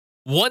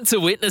Want to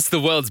witness the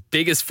world's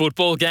biggest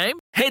football game?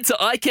 Head to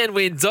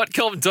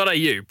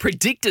iCanWin.com.au,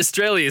 predict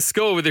Australia's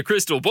score with a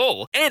crystal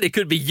ball, and it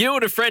could be you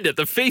and a friend at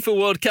the FIFA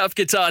World Cup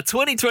Qatar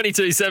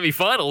 2022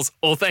 semi-finals,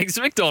 all thanks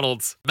to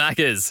McDonald's.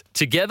 Maccas,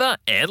 together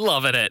and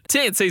loving it.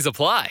 TNCs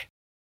apply.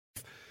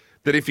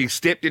 That if he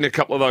stepped in a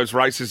couple of those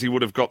races, he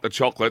would have got the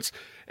chocolates.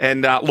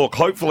 And look,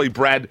 hopefully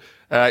Brad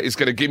is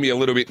going to give me a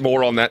little bit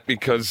more on that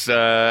because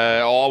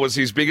I was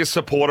his biggest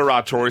supporter,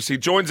 Arturis. He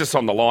joins us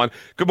on the line.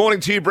 Good morning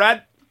to you,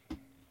 Brad.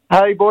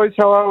 Hey, boys,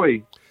 how are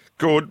we?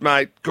 Good,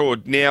 mate,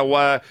 good.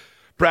 Now,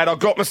 Brad, I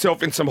got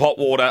myself in some hot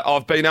water.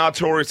 I've been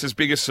Arturis'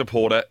 biggest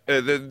supporter.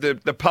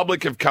 The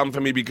public have come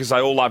for me because they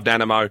all loved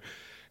Animo.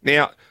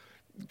 Now,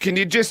 can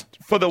you just,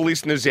 for the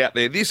listeners out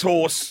there, this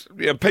horse,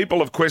 people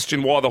have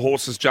questioned why the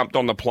horse has jumped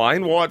on the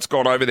plane, why it's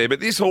gone over there, but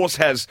this horse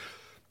has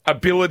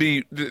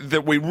ability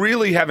that we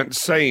really haven't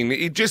seen.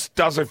 He just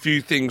does a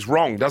few things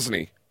wrong, doesn't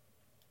he?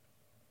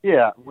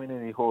 Yeah, when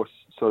any horse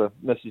sort of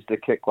misses the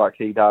kick like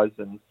he does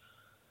and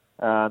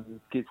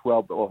gets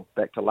well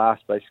back to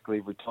last basically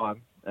every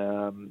time,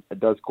 it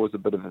does cause a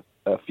bit of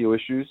a few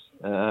issues.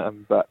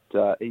 But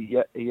he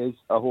is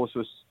a horse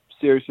with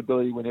serious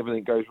ability when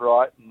everything goes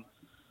right.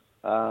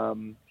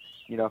 And,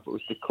 if it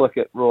was to click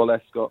at Royal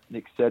Ascot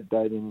next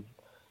Saturday, then,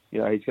 he's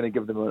going to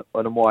give them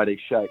an almighty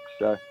shake.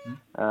 So,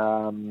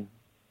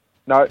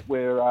 no,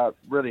 we're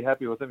really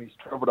happy with him. He's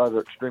travelled over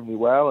extremely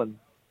well, and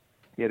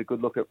he had a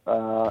good look at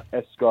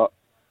Ascot,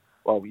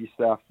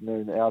 yesterday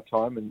afternoon our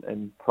time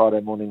and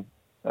Friday morning.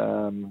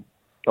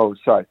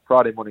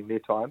 Friday morning their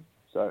time,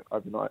 so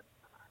overnight.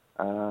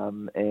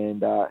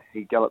 And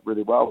he galloped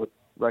really well with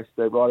race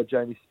day rider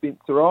Jamie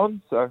Spencer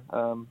on. So,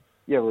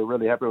 we're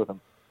really happy with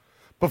him.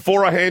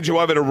 Before I hand you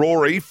over to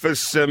Rory for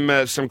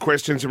some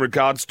questions in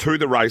regards to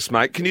the race,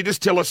 mate, can you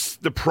just tell us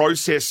the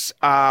process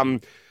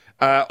of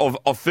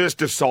first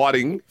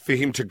deciding for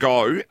him to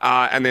go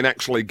and then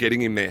actually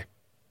getting him there?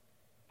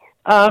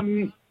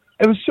 It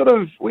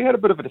was we had a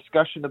bit of a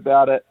discussion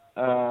about it.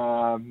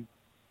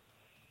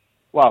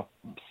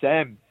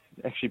 Sam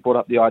actually brought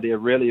up the idea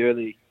really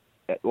early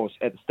at the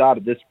start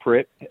of this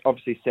prep.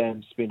 Obviously,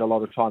 Sam spent a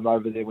lot of time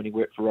over there when he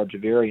worked for Roger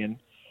Varian,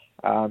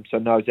 so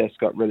knows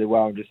Ascot really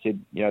well, and just said,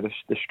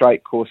 the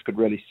straight course could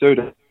really suit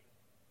it.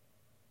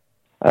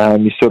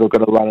 You sort of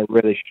got to run a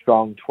really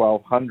strong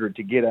 1200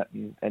 to get it,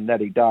 and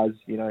that he does.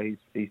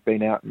 He's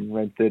been out and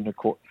ran third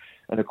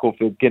in a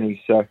Caulfield Guineas.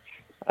 So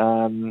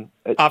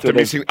after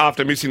missing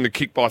the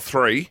kick by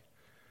 3.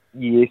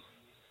 Yes,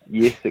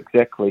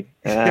 exactly.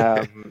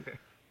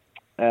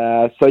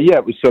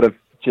 It was sort of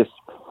just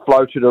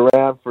floated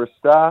around for a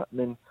start,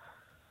 and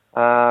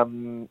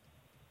then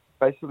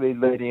basically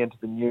leading into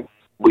the new,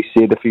 we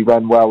said if he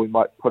ran well, we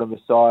might put him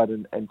aside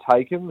and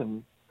take him,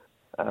 and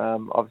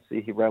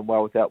obviously he ran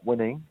well without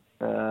winning,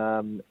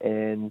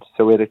 and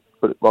so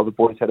the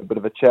boys had a bit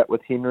of a chat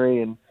with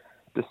Henry and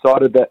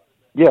decided that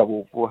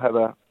we'll have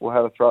a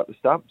throw at the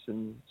stumps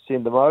and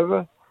send them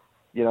over.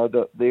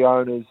 The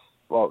owners,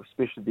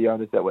 especially the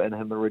owners that were in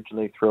him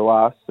originally through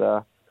us.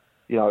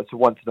 It's a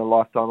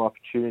once-in-a-lifetime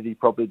opportunity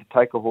probably to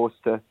take a horse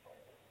to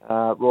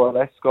Royal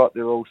Ascot.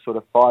 They're all sort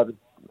of 5.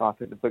 I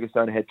think the biggest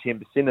owner had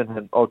 10% in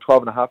him, or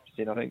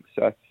 12.5%, I think.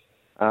 So,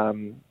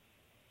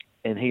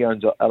 and he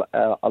owns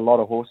a lot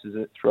of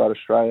horses throughout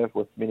Australia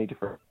with many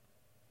different.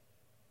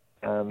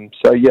 It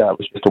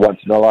was just a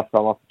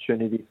once-in-a-lifetime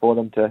opportunity for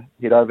them to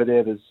head over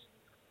there. There's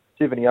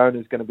 70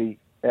 owners going to be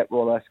at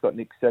Royal Ascot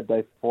next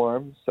Saturday for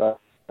him. So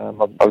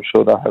I'm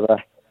sure they'll have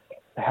a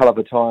hell of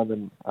a time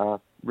and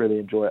really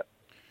enjoy it.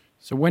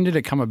 So when did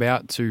it come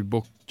about to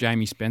book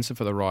Jamie Spencer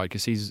for the ride?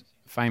 Because he's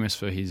famous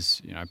for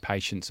his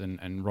patience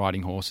and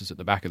riding horses at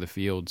the back of the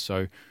field.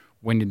 So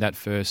when did that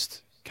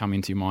first come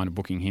into your mind of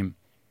booking him?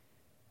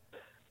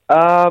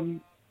 Mark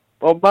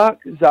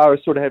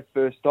Zara sort of had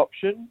first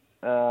option.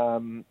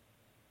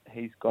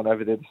 He's gone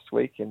over there this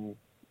week and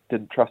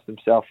didn't trust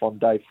himself on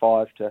day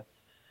 5 to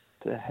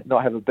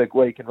not have a big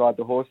week and ride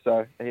the horse.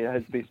 So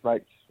his best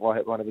mates,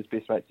 one of his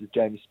best mates is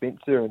Jamie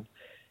Spencer, and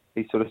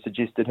he sort of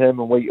suggested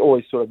him, and we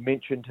always sort of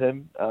mentioned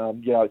him.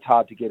 It's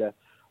hard to get a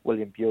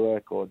William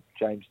Buick or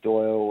James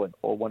Doyle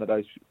or one of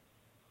those,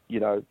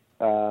 or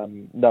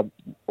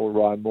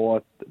Ryan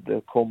Moore,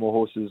 the Cornwall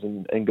horses,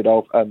 and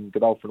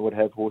Godolphin would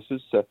have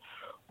horses. So,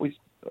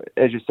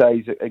 as you say,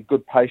 he's a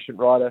good patient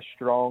rider,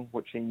 strong,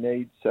 which he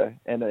needs,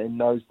 and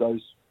knows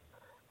those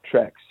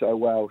tracks so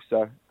well.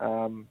 So,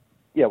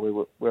 we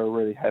were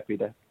really happy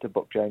to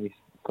book Jamie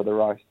for the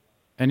race.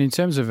 And in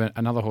terms of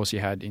another horse you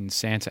had in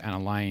Santa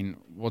Ana Lane,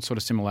 what sort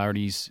of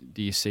similarities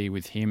do you see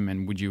with him,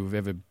 and would you have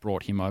ever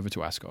brought him over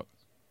to Ascot?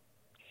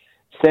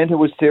 Santa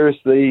was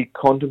seriously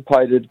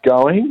contemplated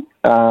going,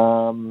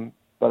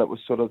 but it was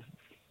sort of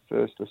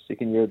first or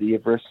second year of the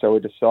Everest, so we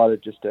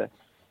decided just to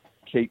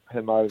keep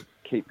him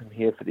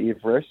here for the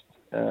Everest.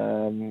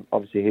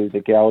 Obviously, he was a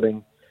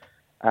gelding,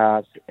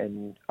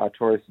 and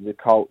Arturis is a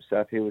colt,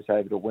 so if he was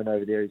able to win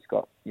over there, he's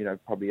got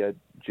probably a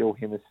dual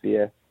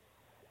hemisphere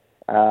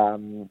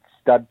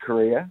stud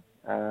career,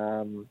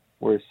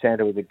 whereas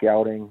Santa was a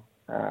gelding.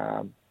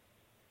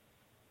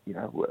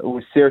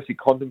 was seriously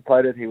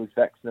contemplated. He was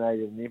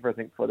vaccinated and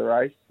everything for the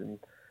race,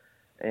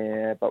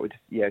 but we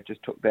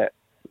just took that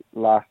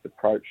last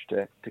approach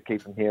to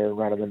keep him here and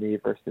run him in the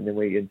Everest, and then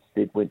we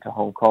instead went to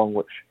Hong Kong,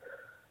 which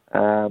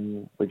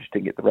we just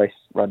didn't get the race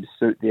run to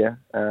suit there.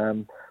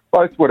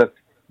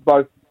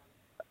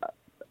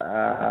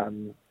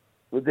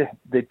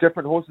 They're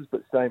different horses,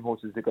 but same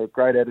horses. They've got a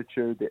great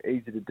attitude. They're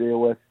easy to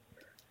deal with.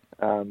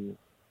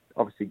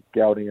 Obviously,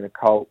 Gelding and a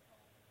colt.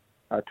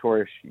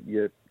 Artorias,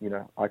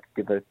 I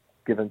could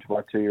give him to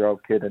my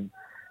 2-year-old kid, and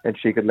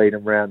she could lead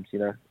him round.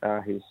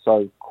 He's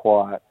so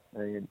quiet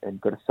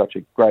and got such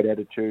a great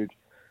attitude.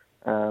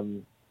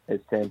 As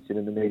Sam said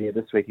in the media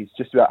this week, he's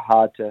just about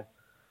hard to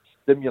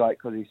stimulate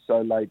because he's so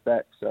laid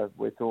back. So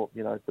we thought,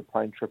 the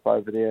plane trip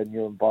over there,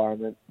 new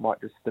environment, might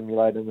just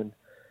stimulate him, and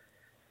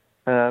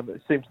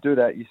it seemed to do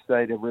that. You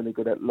stayed a really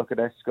good look at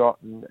Ascot,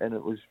 and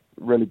it was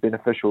really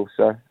beneficial.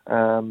 So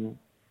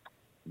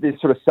they're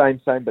sort of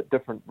same but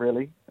different,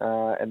 really.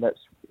 And that's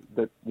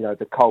the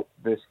colt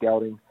versus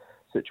gelding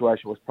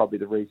situation was probably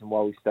the reason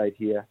why we stayed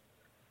here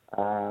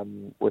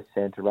with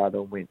Santa rather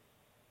than went.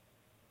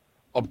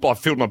 I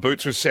filled my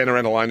boots with Santa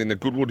Ana in the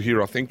Goodwood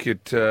here, I think,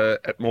 at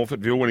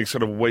Morfettville when he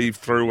sort of weaved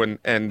through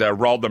and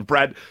rolled them.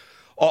 Brad,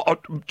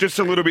 just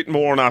a little bit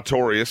more on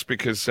Artorias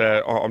because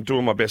I'm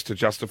doing my best to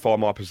justify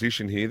my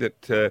position here.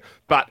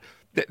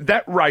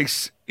 That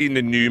race in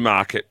the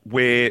Newmarket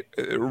where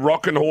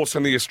Rockin' Horse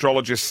and the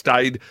Astrologist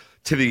stayed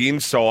to the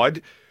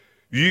inside,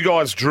 you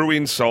guys drew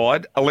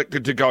inside,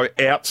 elected to go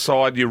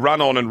outside. You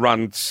run on and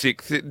run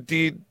sixth.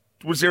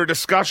 Was there a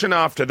discussion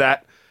after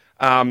that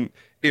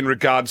in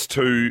regards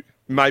to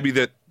maybe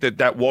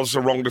that was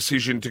the wrong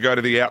decision to go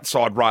to the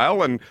outside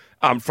rail and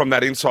from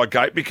that inside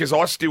gate? Because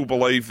I still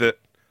believe that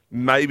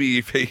maybe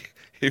if he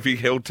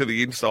held to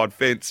the inside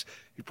fence,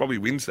 he probably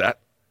wins that.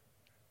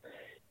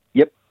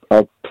 Yep,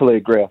 I fully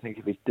agree. I think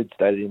if he did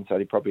stay to the inside,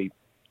 he probably,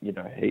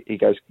 he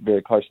goes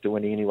very close to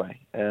winning anyway.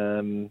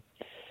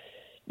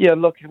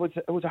 Look, it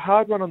was a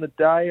hard one on the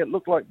day. It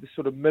looked like the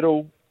sort of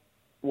middle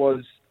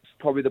was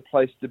probably the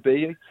place to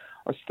be.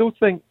 I still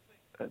think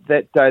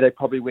that day they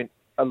probably went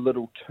a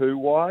little too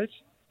wide.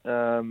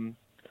 Thought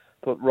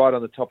right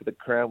on the top of the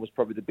crown was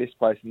probably the best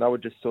place, and they were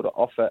just sort of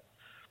off it,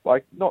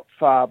 like not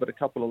far, but a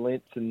couple of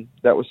lengths, and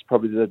that was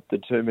probably the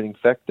determining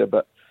factor.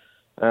 But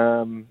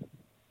it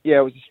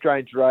was a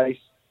strange race.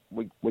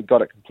 We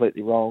got it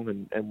completely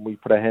wrong, and we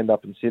put our hand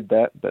up and said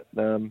that. But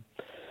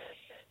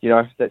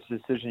that's the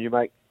decision you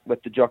make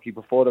with the jockey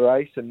before the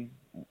race, and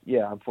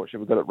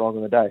unfortunately we got it wrong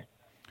on the day.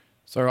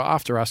 So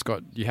after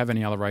Ascot, do you have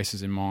any other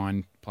races in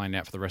mind planned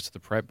out for the rest of the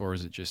prep, or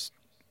is it just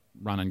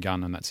run and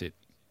gun and that's it?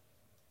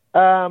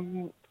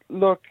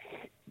 Look,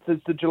 there's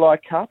the July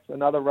Cup,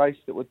 another race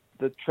that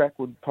the track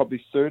would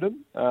probably suit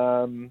him.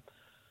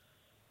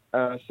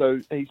 So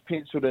he's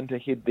penciled in to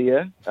head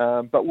there,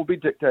 but will be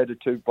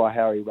dictated to by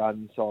how he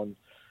runs on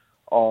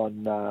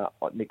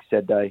next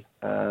Saturday.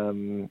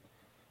 There's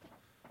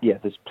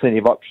plenty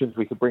of options.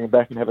 We could bring him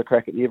back and have a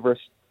crack at the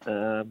Everest.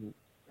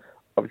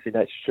 Obviously,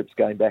 Nature Strip's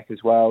going back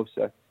as well.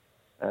 So,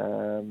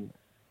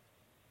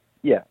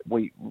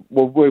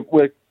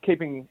 we're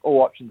keeping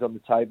all options on the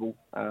table,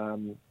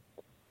 and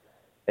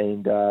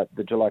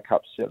the July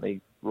Cup's certainly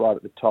right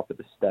at the top at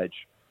this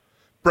stage.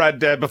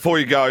 Brad, before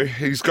you go,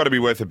 he's got to be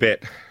worth a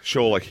bet,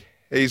 surely.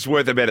 He's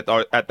worth a bet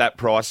at that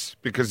price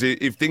because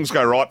if things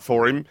go right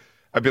for him,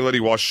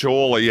 ability-wise,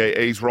 surely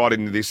he's right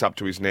into this up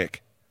to his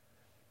neck.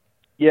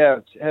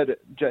 Yeah,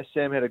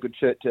 Sam had a good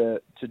chat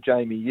to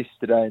Jamie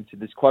yesterday and said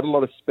there's quite a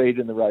lot of speed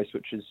in the race,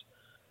 which is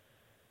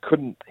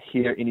couldn't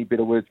hear any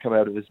better words come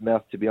out of his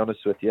mouth, to be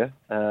honest with you.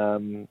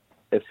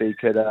 If he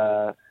could,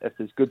 if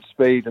there's good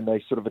speed and they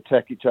sort of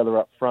attack each other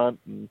up front,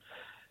 and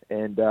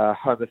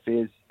Home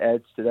Affairs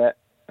adds to that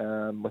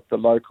with the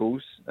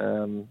locals.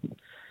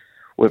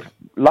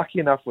 Lucky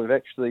enough, we've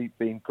actually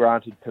been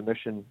granted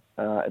permission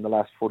in the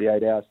last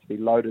 48 hours to be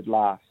loaded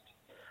last,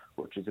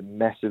 which is a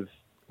massive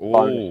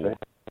bonus.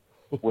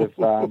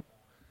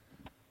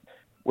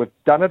 We've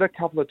done it a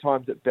couple of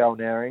times at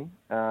Balnarring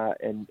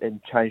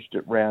and changed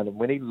it round.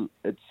 And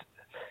it's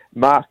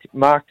Mark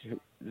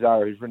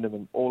Zara, who's ridden him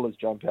in all his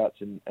jump outs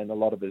and a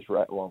lot of his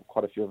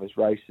quite a few of his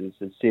races,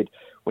 has said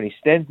when he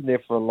stands in there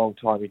for a long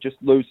time, he just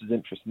loses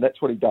interest, and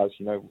that's what he does.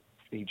 He's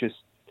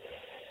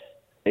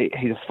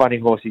a funny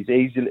horse. He's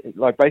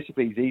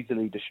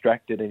easily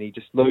distracted, and he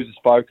just loses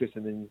focus,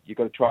 and then you've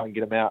got to try and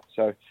get him out.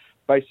 So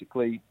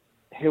basically,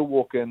 he'll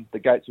walk in, the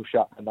gates will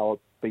shut, and they'll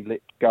be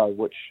let go,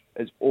 which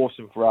is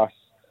awesome for us.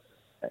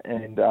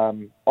 And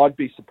I'd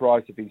be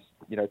surprised if he's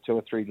 2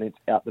 or 3 lengths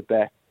out the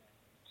back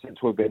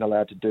since we've been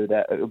allowed to do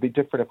that. It would be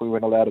different if we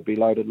weren't allowed to be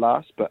loaded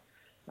last, but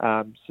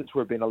since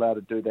we've been allowed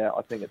to do that,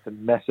 I think it's a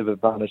massive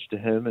advantage to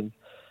him. And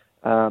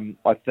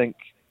I think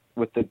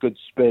with the good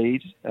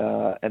speed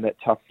and that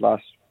tough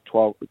last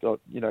 12, a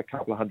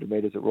couple of 100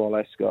 metres at Royal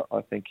Ascot,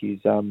 I think he's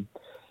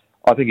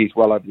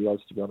well over the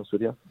odds, to be honest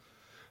with you.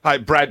 Hey,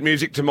 Brad,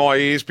 music to my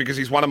ears because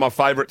he's one of my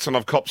favourites and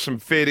I've copped some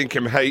fair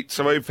income heat.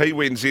 So if he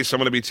wins this, I'm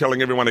going to be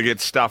telling everyone to get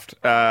stuffed.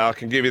 I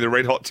can give you the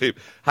red hot tip.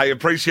 Hey,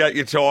 appreciate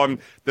your time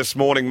this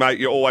morning, mate.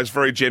 You're always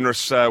very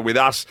generous with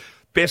us.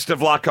 Best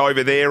of luck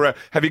over there.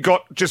 Have you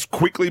got, just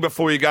quickly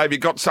before you go, have you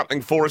got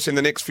something for us in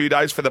the next few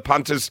days for the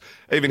punters,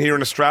 even here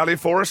in Australia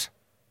for us?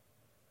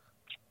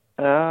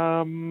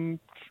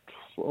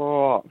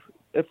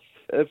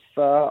 If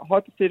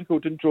hypothetical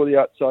didn't draw the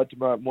outside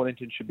tomorrow,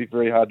 Mornington should be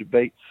very hard to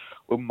beat.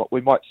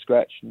 We might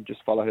scratch and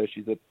just follow her.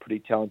 She's a pretty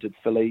talented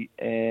filly,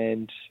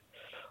 and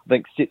I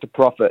think Set to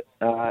Profit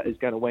is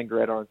going to wang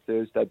her out on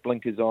Thursday.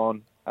 Blinkers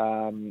on,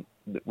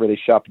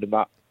 really sharpened him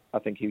up. I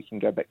think he can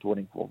go back to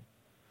winning form.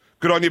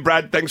 Good on you,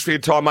 Brad. Thanks for your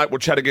time, mate. We'll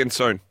chat again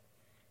soon.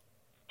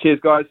 Cheers,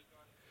 guys.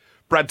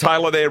 Brad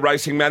Taylor there,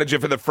 racing manager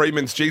for the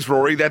Freedmans. Geez,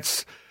 Rory,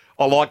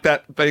 I like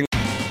that being...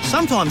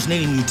 Sometimes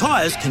needing new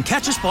tyres can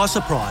catch us by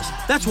surprise.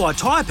 That's why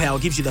Tyre Power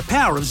gives you the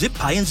power of Zip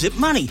Pay and Zip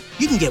Money.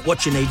 You can get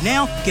what you need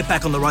now, get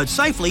back on the road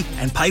safely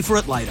and pay for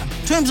it later.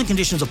 Terms and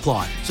conditions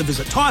apply. So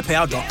visit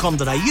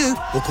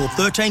tyrepower.com.au or call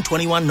 13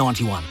 21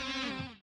 91.